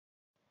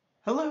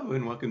Hello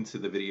and welcome to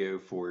the video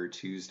for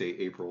Tuesday,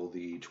 April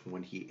the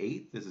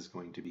 28th. This is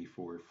going to be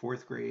for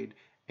fourth grade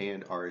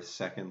and our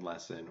second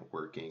lesson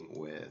working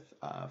with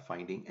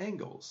finding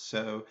angles.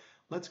 So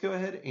let's go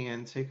ahead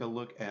and take a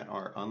look at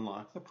our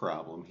unlock the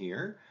problem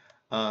here.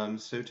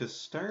 So to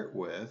start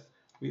with,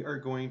 we are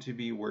going to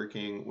be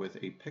working with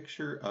a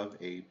picture of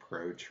a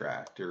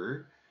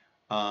protractor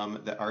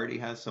that already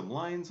has some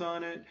lines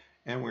on it,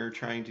 and we're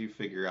trying to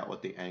figure out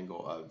what the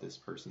angle of this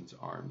person's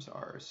arms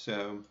are.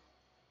 So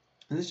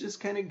this just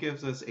kind of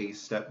gives us a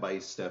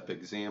step-by-step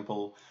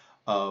example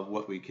of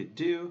what we could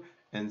do.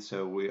 And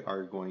so we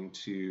are going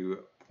to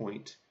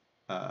put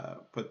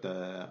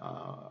the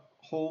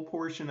whole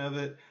portion of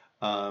it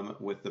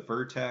with the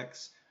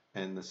vertex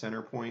and the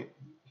center point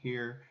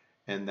here.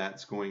 And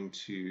that's going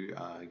to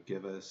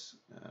give us,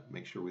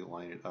 make sure we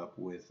line it up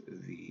with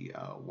the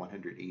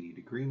 180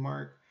 degree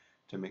mark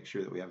to make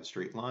sure that we have a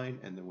straight line,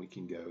 and then we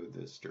can go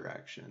this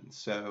direction.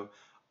 So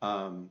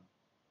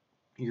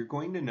you're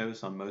going to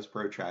notice on most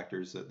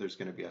protractors that there's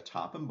going to be a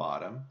top and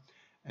bottom.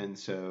 And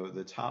so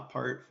the top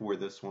part for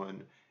this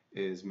one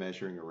is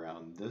measuring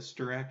around this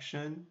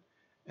direction.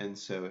 And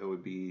so it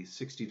would be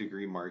 60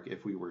 degree mark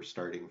if we were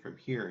starting from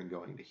here and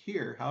going to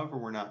here. However,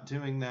 we're not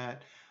doing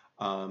that.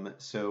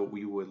 So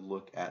we would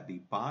look at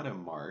the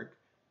bottom mark,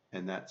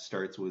 and that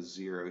starts with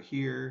 0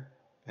 here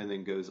and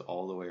then goes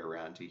all the way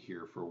around to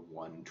here for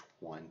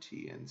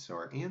 120. And so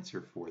our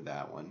answer for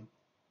that one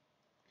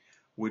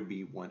would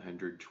be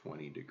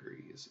 120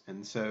 degrees.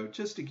 And so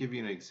just to give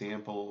you an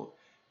example,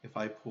 if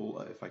I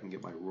can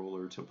get my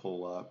ruler to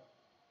pull up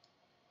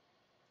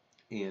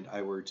and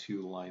I were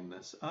to line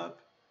this up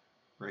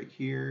right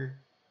here,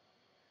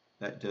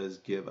 that does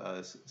give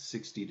us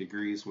 60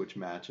 degrees, which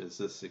matches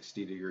the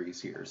 60 degrees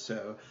here.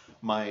 So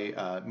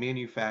my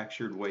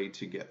manufactured way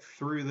to get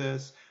through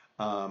this,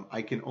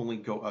 I can only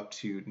go up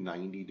to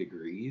 90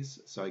 degrees.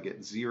 So I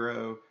get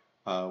 0,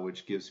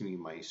 which gives me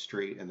my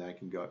straight, and then I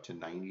can go up to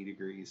 90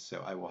 degrees.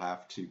 So I will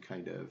have to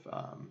kind of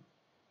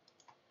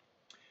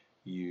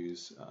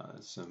use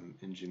some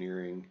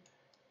engineering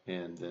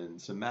and then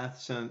some math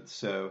sense.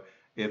 So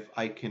if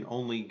I can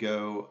only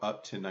go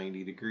up to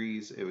 90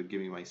 degrees, it would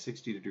give me my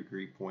 60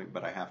 degree point,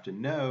 but I have to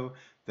know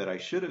that I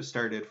should have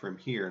started from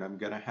here, and I'm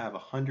going to have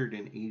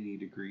 180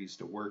 degrees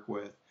to work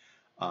with.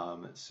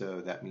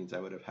 So that means I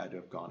would have had to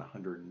have gone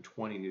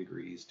 120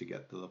 degrees to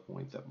get to the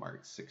point that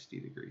marks 60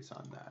 degrees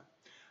on that.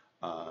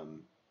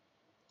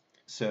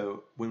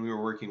 So when we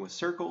were working with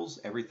circles,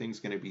 everything's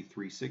going to be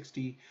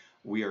 360.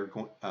 We are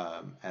going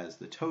as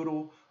the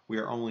total. We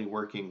are only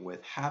working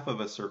with half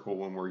of a circle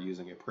when we're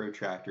using a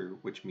protractor,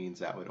 which means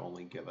that would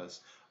only give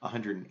us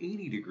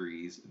 180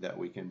 degrees that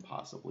we can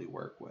possibly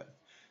work with.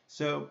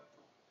 So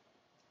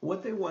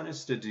what they want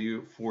us to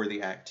do for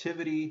the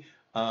activity,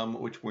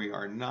 which we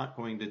are not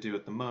going to do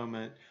at the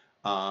moment,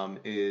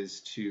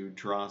 is to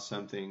draw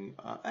something.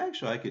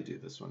 Actually, I could do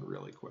this one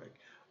really quick.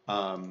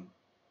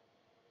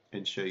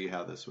 And show you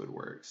how this would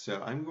work.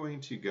 So I'm going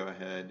to go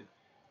ahead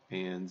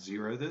and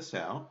zero this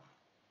out.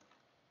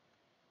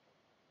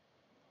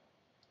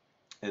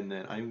 And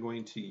then I'm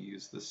going to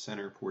use the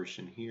center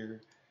portion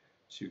here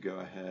to go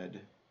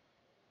ahead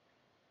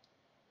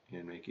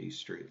and make a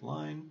straight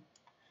line.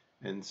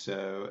 And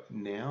so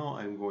now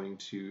I'm going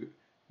to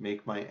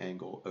make my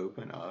angle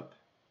open up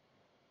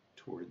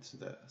towards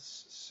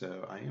this.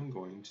 So I am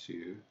going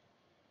to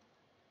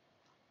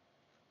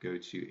go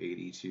to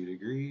 82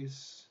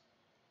 degrees.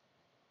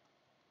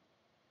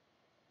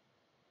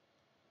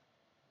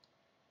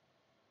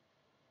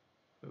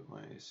 Put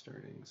my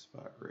starting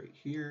spot right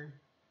here,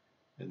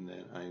 and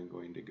then I'm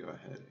going to go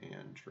ahead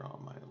and draw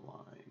my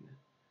line.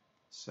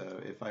 So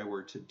if I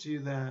were to do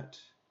that,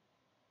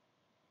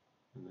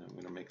 and then I'm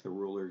going to make the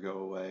ruler go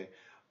away,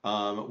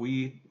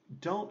 we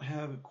don't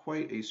have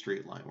quite a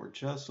straight line. We're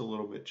just a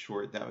little bit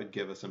short. That would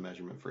give us a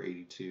measurement for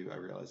 82. I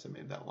realize I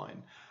made that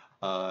line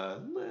a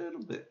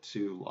little bit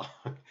too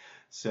long.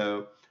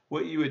 So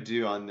what you would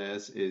do on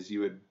this is you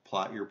would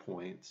plot your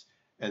points,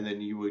 and then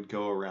you would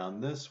go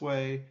around this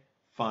way,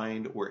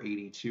 find where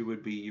 82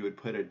 would be, you would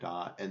put a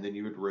dot, and then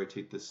you would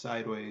rotate this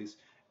sideways,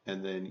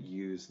 and then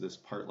use this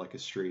part like a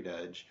straight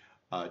edge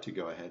to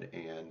go ahead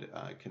and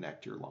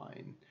connect your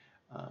line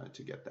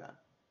to get that.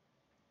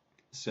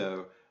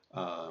 So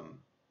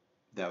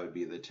that would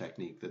be the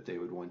technique that they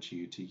would want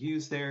you to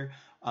use there.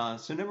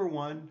 So number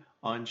one,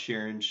 on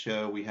share and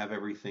show, we have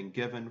everything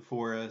given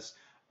for us.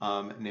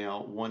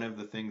 Now, one of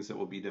the things that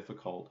will be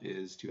difficult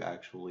is to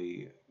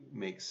actually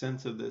make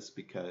sense of this,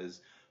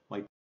 because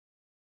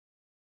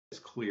as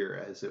clear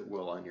as it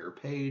will on your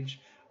page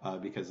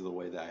because of the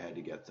way that I had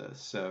to get this.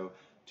 So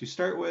to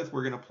start with,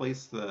 we're going to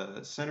place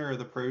the center of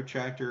the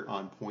protractor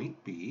on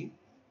point B.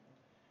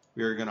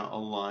 We are going to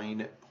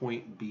align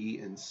point B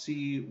and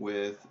C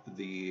with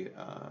the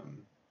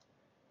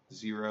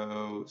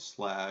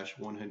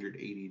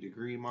 0/180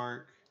 degree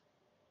mark.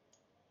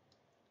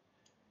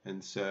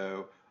 And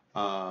so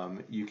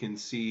you can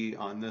see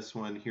on this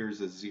one,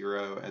 here's a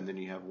 0, and then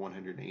you have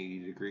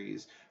 180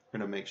 degrees. We're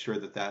going to make sure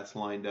that that's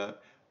lined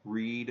up.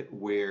 Read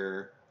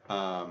where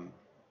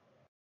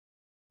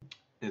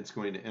It's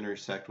going to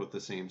intersect with the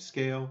same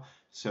scale.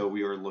 So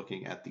we are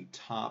looking at the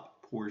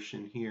top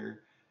portion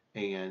here,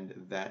 and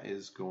that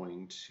is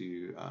going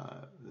to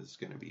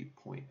be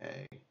point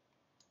A,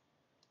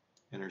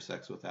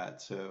 intersects with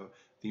that. So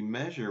the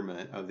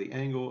measurement of the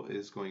angle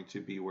is going to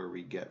be where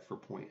we get for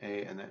point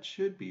A, and that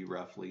should be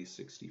roughly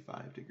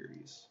 65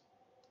 degrees.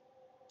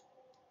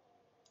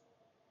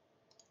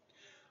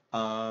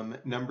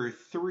 Number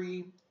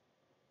 3,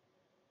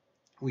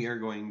 we are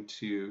going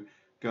to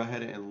go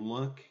ahead and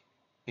look,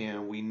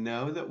 and we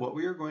know that what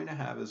we are going to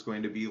have is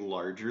going to be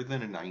larger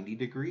than a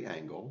 90-degree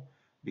angle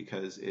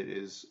because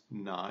it's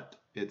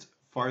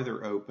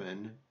farther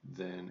open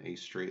than a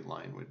straight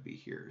line would be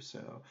here.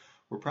 So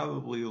we're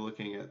probably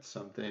looking at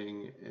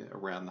something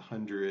around the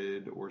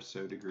 100 or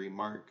so degree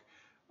mark.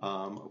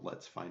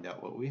 Let's find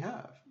out what we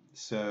have.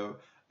 So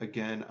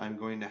again, I'm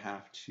going to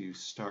have to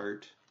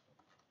start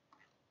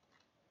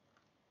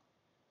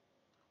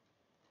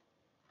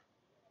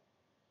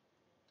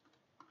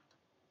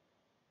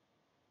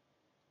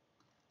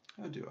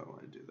how do I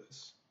want to do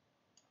this?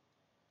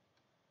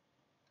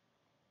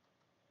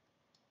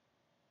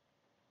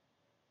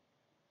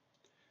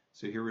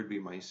 So here would be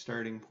my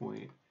starting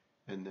point,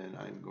 and then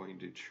I'm going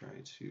to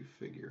try to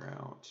figure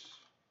out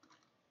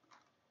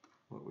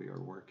what we are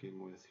working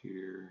with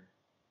here.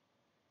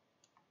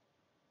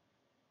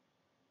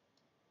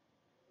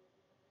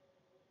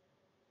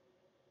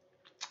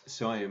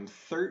 So I am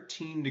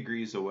 13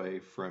 degrees away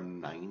from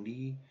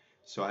 90,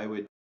 so I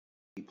would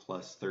be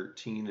plus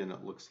 13, and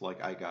it looks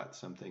like I got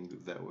something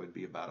that would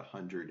be about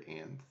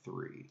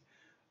 103.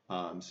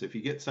 So if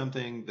you get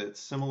something that's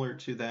similar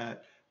to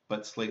that,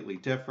 but slightly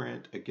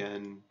different,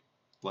 again,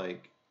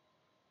 like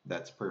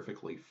that's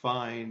perfectly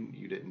fine.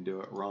 You didn't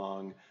do it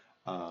wrong.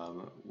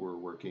 We're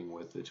working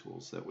with the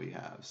tools that we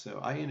have. So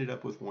I ended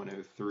up with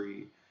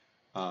 103.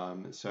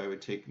 So I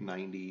would take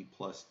 90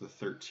 plus the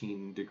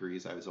 13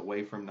 degrees I was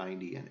away from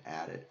 90 and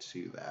add it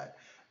to that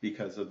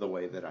because of the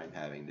way that I'm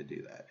having to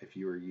do that. If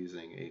you were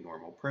using a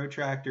normal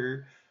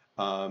protractor,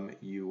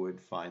 you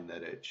would find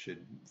that it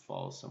should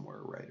fall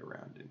somewhere right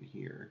around in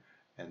here,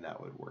 and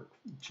that would work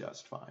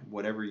just fine.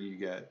 Whatever you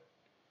get,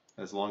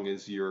 as long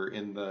as you're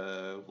in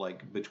the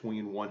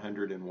between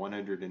 100 and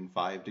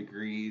 105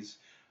 degrees,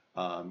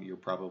 you're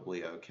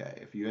probably okay.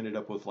 If you ended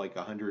up with like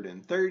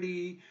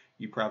 130,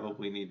 you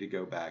probably need to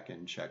go back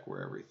and check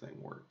where everything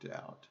worked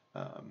out.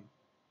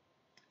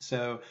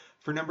 So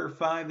for number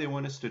 5, they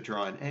want us to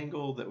draw an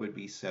angle that would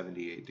be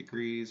 78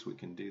 degrees. We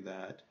can do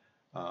that.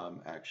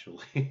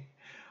 Actually,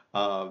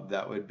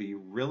 that would be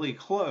really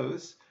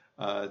close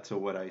to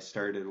what I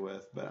started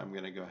with, but I'm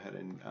going to go ahead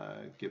and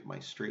get my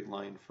straight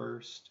line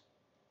first.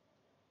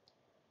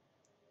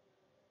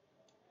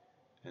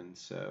 And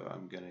so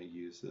I'm going to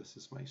use this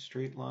as my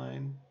straight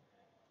line,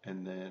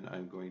 and then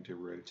I'm going to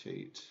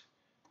rotate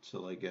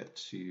till I get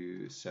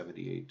to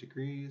 78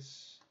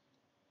 degrees.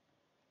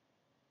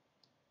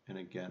 And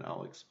again,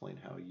 I'll explain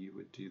how you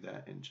would do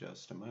that in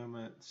just a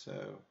moment.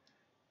 So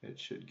it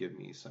should give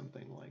me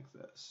something like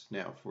this.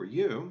 Now for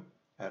you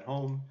at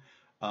home,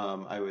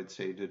 I would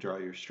say to draw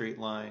your straight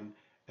line,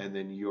 and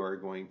then you are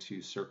going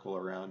to circle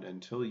around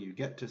until you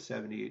get to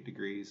 78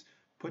 degrees,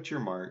 put your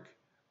mark,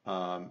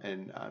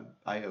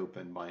 I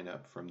opened mine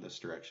up from this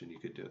direction. You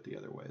could do it the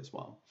other way as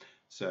well.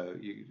 So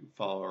you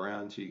follow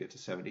around until you get to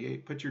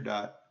 78, put your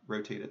dot,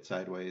 rotate it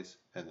sideways,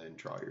 and then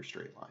draw your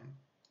straight line.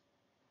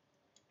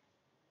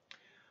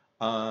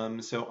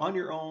 So on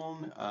your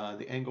own,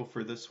 the angle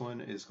for this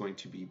one is going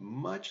to be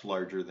much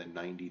larger than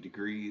 90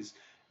 degrees.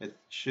 It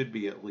should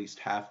be at least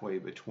halfway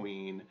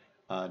between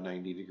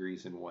 90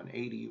 degrees and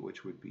 180,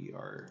 which would be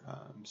our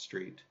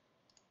straight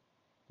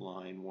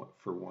line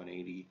for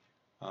 180.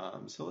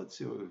 So let's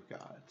see what we've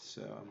got.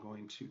 So I'm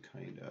going to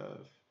kind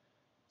of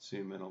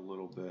zoom in a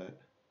little bit,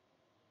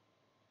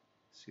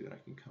 see what I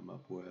can come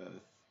up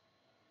with.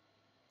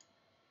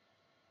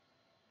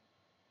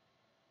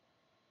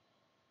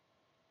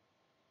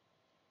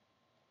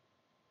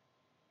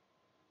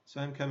 So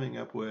I'm coming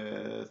up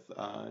with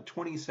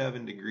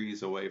 27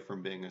 degrees away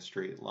from being a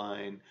straight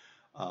line.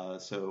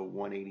 So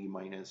 180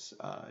 minus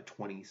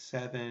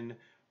 27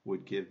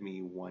 would give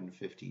me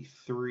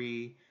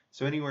 153.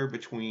 So anywhere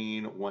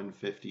between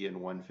 150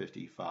 and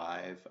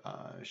 155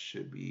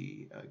 should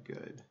be a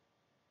good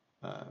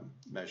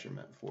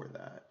measurement for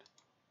that.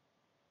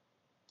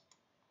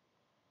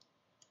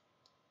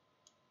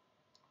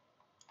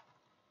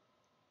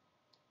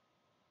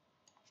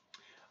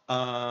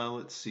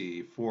 Let's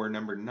see, for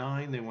number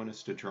 9, they want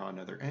us to draw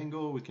another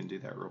angle. We can do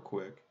that real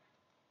quick.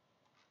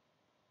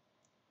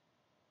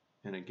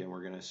 And again,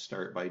 we're going to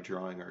start by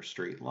drawing our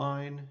straight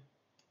line.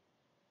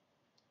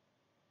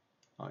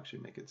 I'll actually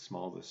make it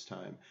small this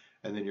time.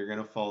 And then you're going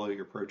to follow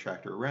your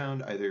protractor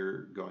around,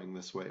 either going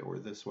this way or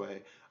this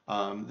way.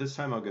 This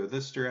time I'll go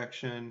this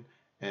direction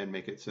and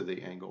make it so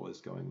the angle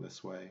is going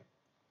this way.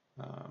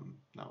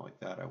 Not like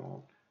that, I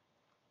won't.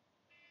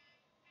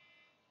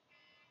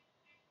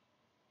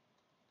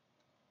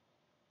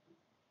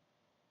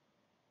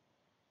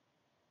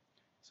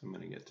 So I'm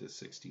going to get to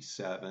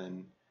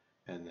 67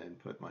 and then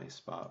put my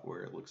spot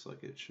where it looks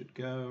like it should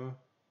go.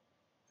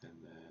 and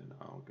then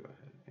I'll go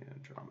ahead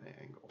and draw my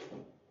angle.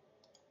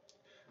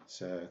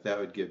 So that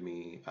would give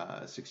me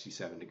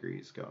 67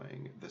 degrees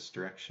going this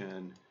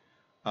direction.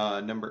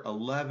 Number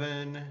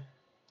 11,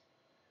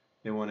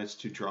 they want us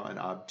to draw an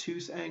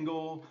obtuse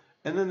angle,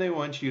 and then they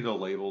want you to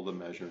label the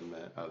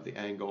measurement of the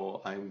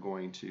angle. I'm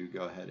going to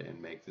go ahead and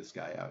make this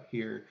guy out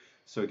here.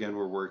 So again,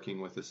 we're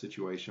working with a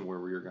situation where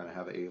we are going to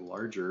have a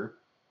larger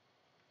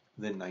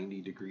than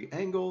 90-degree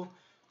angle.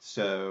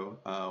 So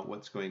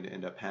what's going to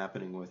end up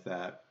happening with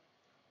that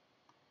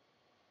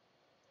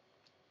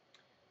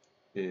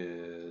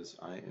is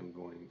I am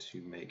going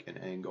to make an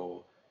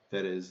angle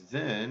that is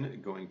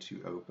then going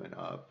to open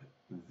up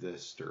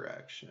this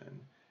direction.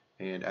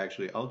 And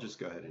actually, I'll just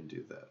go ahead and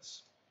do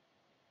this.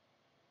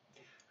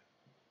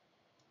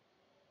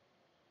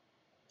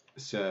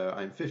 So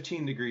I'm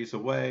 15 degrees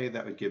away.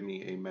 That would give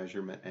me a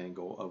measurement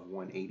angle of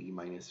 180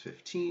 minus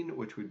 15,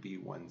 which would be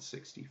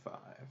 165.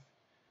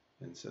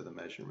 And so the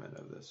measurement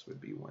of this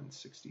would be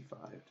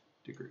 165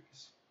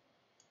 degrees.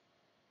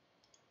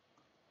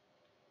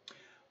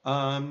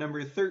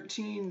 Number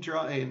 13,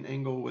 draw an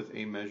angle with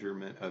a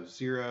measurement of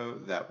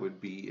 0. That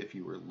would be if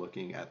you were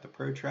looking at the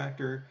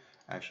protractor.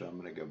 Actually, I'm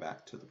going to go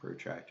back to the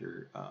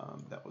protractor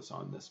that was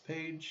on this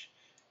page.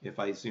 If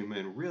I zoom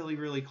in really,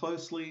 really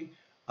closely,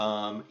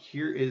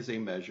 here is a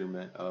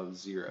measurement of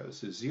 0.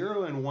 So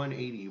 0 and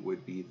 180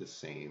 would be the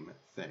same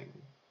thing.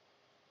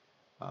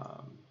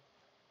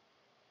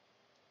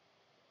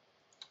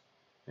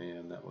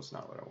 And that was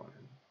not what I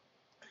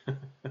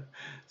wanted.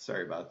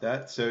 Sorry about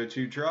that. So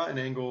to draw an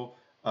angle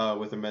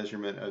with a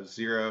measurement of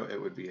 0,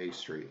 it would be a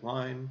straight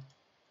line,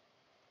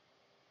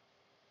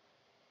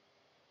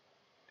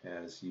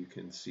 as you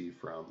can see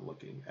from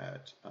looking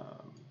at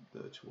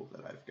the tool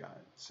that I've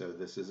got. So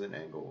this is an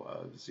angle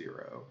of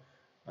 0.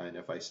 And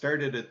if I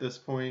started at this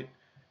point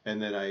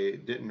and then I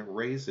didn't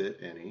raise it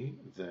any,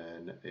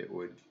 then it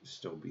would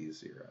still be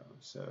 0.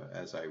 So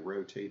as I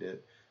rotate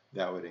it,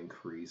 that would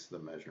increase the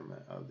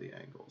measurement of the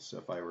angle. So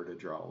if I were to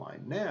draw a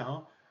line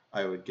now,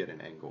 I would get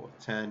an angle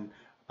of 10.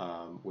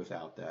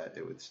 Without that,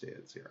 it would stay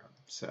at 0.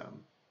 So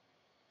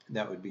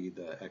that would be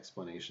the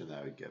explanation that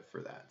I would give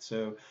for that.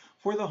 So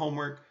for the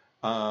homework,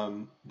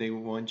 they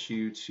want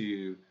you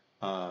to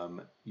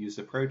use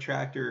a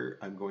protractor.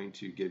 I'm going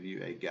to give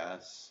you a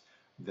guess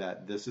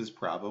that this is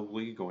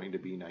probably going to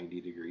be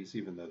 90 degrees,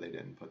 even though they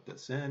didn't put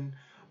this in.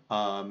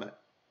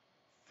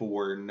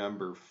 For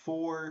number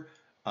 4,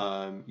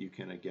 you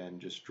can again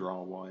just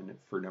draw one.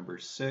 For number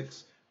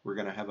 6, we're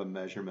going to have a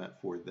measurement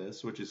for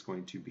this, which is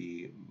going to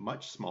be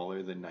much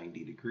smaller than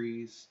 90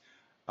 degrees.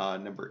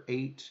 Number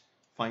 8,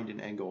 find an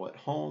angle at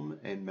home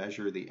and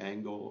measure the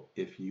angle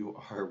if you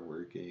are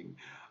working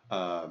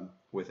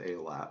with a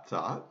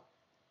laptop.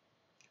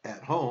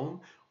 At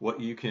home, what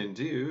you can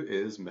do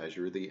is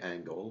measure the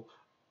angle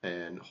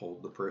and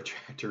hold the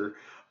protractor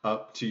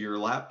up to your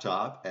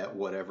laptop at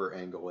whatever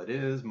angle it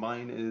is.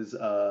 Mine is,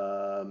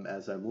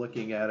 as I'm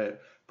looking at it,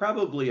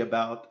 probably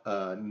about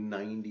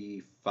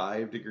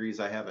 95 degrees.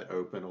 I have it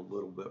open a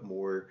little bit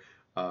more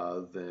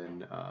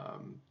than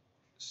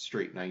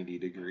straight 90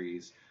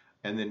 degrees,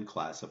 and then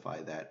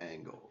classify that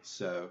angle.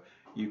 So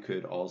you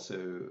could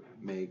also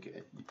make,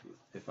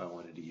 if I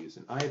wanted to use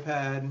an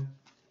iPad,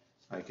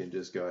 I can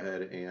just go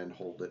ahead and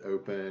hold it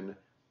open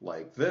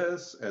like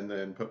this, and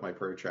then put my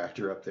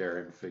protractor up there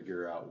and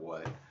figure out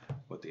what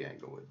the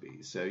angle would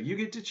be. So you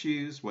get to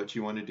choose what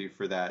you want to do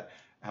for that,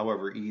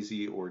 however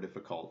easy or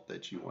difficult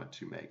that you want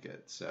to make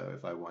it. So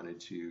if I wanted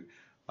to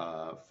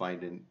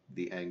find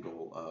the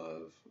angle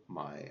of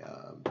my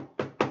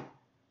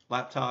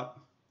laptop,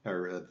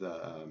 or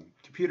the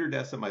computer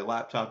desk that my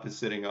laptop is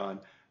sitting on,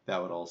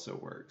 that would also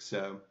work.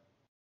 So,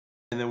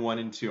 and then 1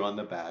 and 2 on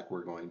the back,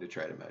 we're going to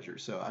try to measure.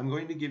 So I'm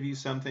going to give you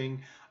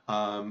something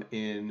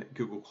in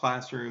Google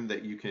Classroom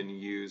that you can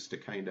use to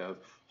kind of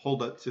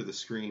hold up to the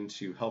screen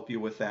to help you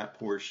with that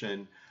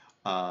portion,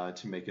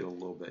 to make it a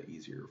little bit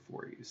easier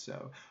for you.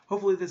 So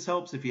hopefully this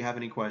helps. If you have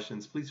any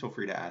questions, please feel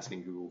free to ask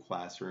in Google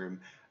Classroom.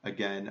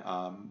 Again,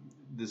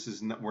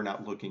 we're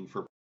not looking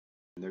for,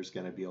 there's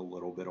going to be a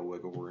little bit of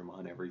wiggle room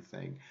on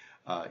everything,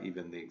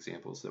 even the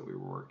examples that we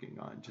were working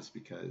on, just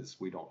because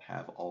we don't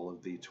have all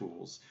of the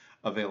tools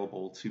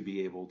available to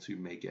be able to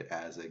make it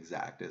as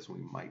exact as we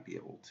might be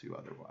able to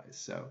otherwise.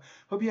 So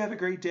hope you have a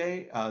great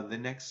day. The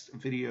next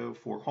video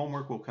for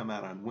homework will come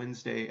out on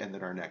Wednesday, and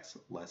then our next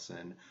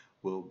lesson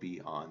will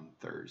be on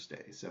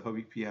Thursday. So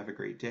hope you have a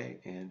great day,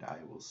 and I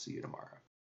will see you tomorrow.